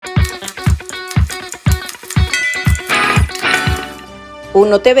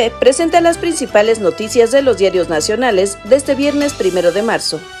Uno TV presenta las principales noticias de los diarios nacionales de este viernes 1 de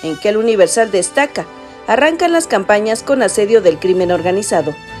marzo, en que el Universal destaca: arrancan las campañas con asedio del crimen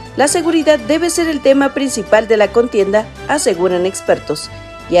organizado. La seguridad debe ser el tema principal de la contienda, aseguran expertos,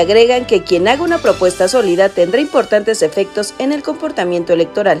 y agregan que quien haga una propuesta sólida tendrá importantes efectos en el comportamiento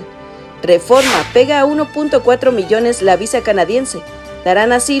electoral. Reforma pega a 1.4 millones la visa canadiense.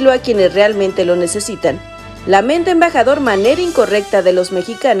 Darán asilo a quienes realmente lo necesitan. Lamenta embajador manera incorrecta de los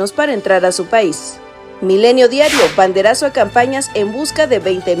mexicanos para entrar a su país. Milenio Diario, banderazo a campañas en busca de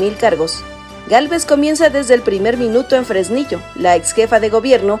 20,000 cargos. Gálvez comienza desde el primer minuto en Fresnillo. La exjefa de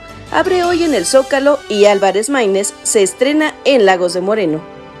gobierno abre hoy en el Zócalo y Álvarez Maínez se estrena en Lagos de Moreno.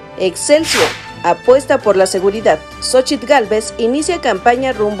 Excelsior, apuesta por la seguridad. Xóchitl Gálvez inicia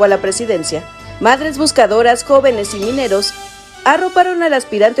campaña rumbo a la presidencia. Madres buscadoras, jóvenes y mineros arroparon al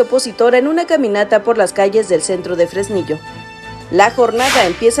aspirante opositora en una caminata por las calles del centro de Fresnillo. La jornada,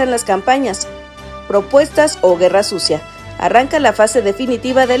 empiezan las campañas, propuestas o guerra sucia. Arranca la fase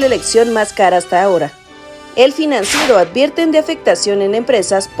definitiva de la elección más cara hasta ahora. El Financiero, advierten de afectación en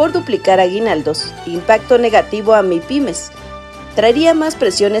empresas por duplicar aguinaldos. Impacto negativo a MIPYMES. Traería más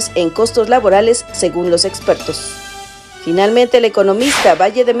presiones en costos laborales según los expertos. Finalmente, El Economista,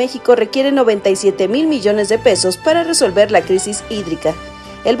 Valle de México requiere 97,000 millones de pesos para resolver la crisis hídrica.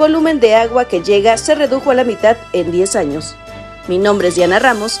 El volumen de agua que llega se redujo a la mitad en 10 años. Mi nombre es Diana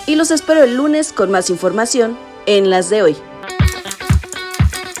Ramos y los espero el lunes con más información en Las de Hoy.